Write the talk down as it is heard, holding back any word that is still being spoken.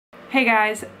Hey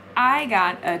guys, I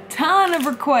got a ton of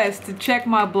requests to check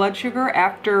my blood sugar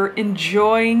after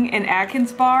enjoying an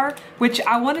Atkins bar, which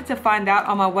I wanted to find out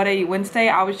on my What I Eat Wednesday.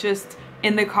 I was just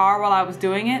in the car while I was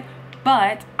doing it,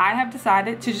 but I have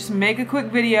decided to just make a quick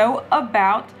video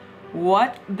about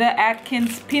what the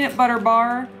Atkins peanut butter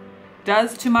bar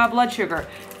does to my blood sugar.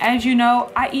 As you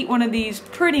know, I eat one of these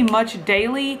pretty much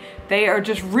daily. They are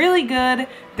just really good.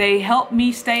 They help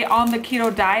me stay on the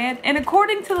keto diet, and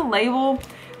according to the label,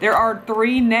 there are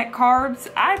 3 net carbs.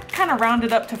 I kind of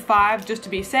rounded up to 5 just to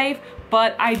be safe,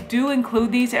 but I do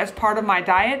include these as part of my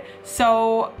diet,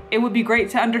 so it would be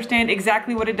great to understand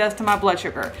exactly what it does to my blood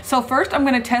sugar. So first, I'm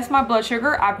gonna test my blood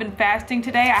sugar. I've been fasting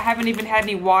today. I haven't even had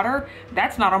any water.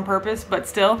 That's not on purpose, but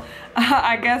still,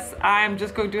 I guess I'm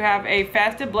just going to have a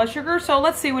fasted blood sugar. So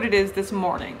let's see what it is this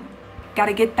morning.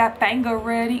 Gotta get that finger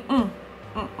ready.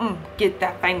 Get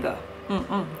that finger.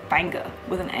 Finger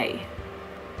with an A.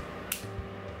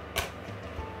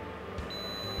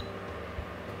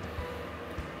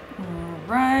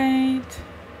 Right,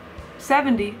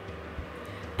 70.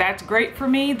 That's great for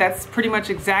me. That's pretty much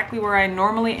exactly where I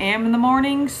normally am in the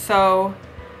morning. So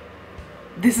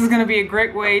this is going to be a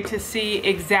great way to see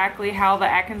exactly how the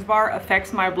Atkins bar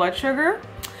affects my blood sugar.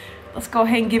 Let's go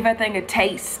ahead and give that thing a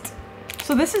taste.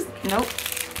 So this is, nope.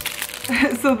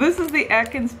 So this is the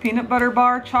Atkins peanut butter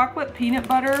bar, chocolate peanut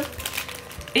butter.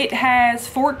 It has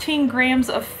 14 grams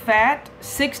of fat,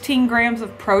 16 grams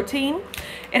of protein.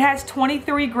 It has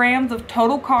 23 grams of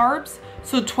total carbs,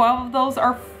 so 12 of those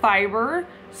are fiber.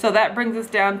 So that brings us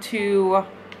down to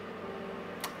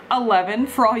 11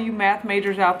 for all you math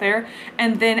majors out there.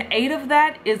 And then 8 of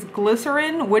that is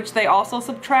glycerin, which they also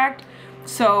subtract.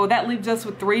 So that leaves us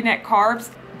with 3 net carbs.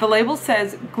 The label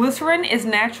says glycerin is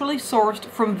naturally sourced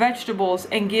from vegetables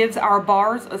and gives our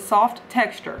bars a soft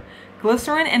texture.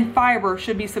 Glycerin and fiber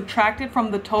should be subtracted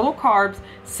from the total carbs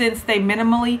since they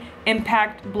minimally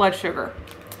impact blood sugar.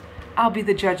 I'll be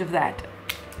the judge of that.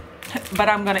 But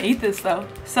I'm gonna eat this though.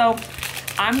 So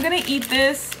I'm gonna eat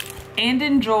this and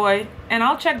enjoy, and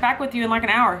I'll check back with you in like an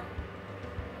hour.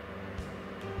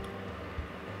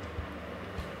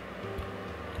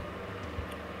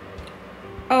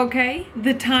 Okay,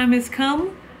 the time has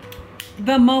come.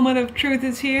 The moment of truth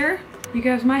is here. You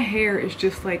guys, my hair is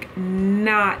just like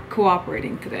not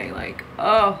cooperating today. Like,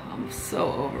 oh, I'm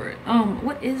so over it.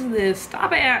 What is this?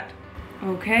 Stop it.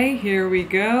 Okay, here we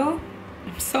go.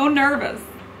 I'm so nervous.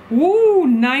 Woo,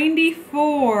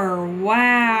 94.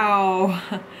 Wow.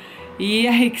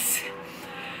 Yikes.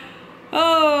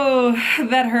 Oh,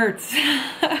 that hurts.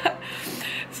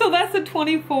 So that's a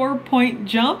 24-point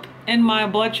jump in my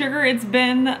blood sugar. It's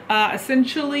been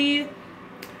essentially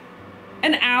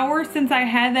an hour since I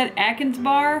had that Atkins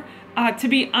bar. To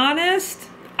be honest,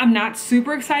 I'm not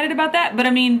super excited about that, but I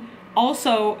mean,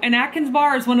 also an Atkins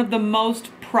bar is one of the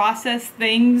most processed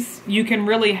things you can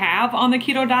really have on the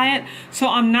keto diet, so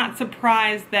I'm not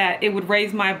surprised that it would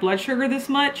raise my blood sugar this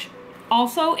much.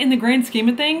 Also, in the grand scheme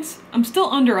of things, I'm still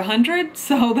under 100,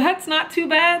 so that's not too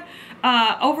bad.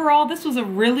 Overall, this was a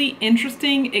really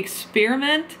interesting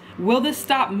experiment. Will this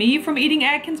stop me from eating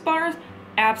Atkins bars?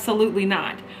 Absolutely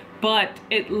not. But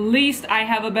at least I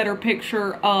have a better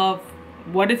picture of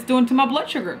what it's doing to my blood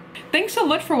sugar. Thanks so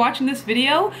much for watching this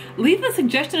video. Leave a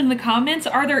suggestion in the comments.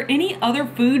 Are there any other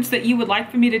foods that you would like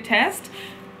for me to test?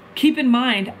 Keep in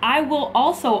mind, I will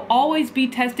also always be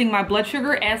testing my blood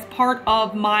sugar as part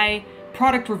of my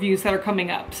product reviews that are coming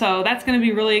up. So that's gonna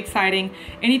be really exciting.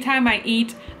 Anytime I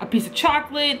eat a piece of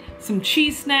chocolate, some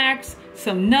cheese snacks,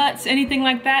 some nuts, anything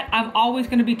like that, I'm always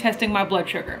gonna be testing my blood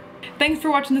sugar. Thanks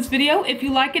for watching this video. If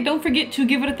you like it, don't forget to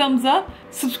give it a thumbs up.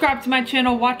 Subscribe to my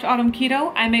channel, Watch Autumn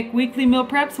Keto. I make weekly meal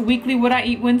preps, weekly What I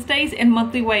Eat Wednesdays, and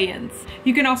monthly weigh-ins.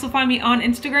 You can also find me on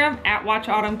Instagram at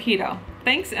watchautumnketo.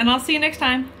 Thanks, and I'll see you next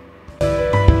time.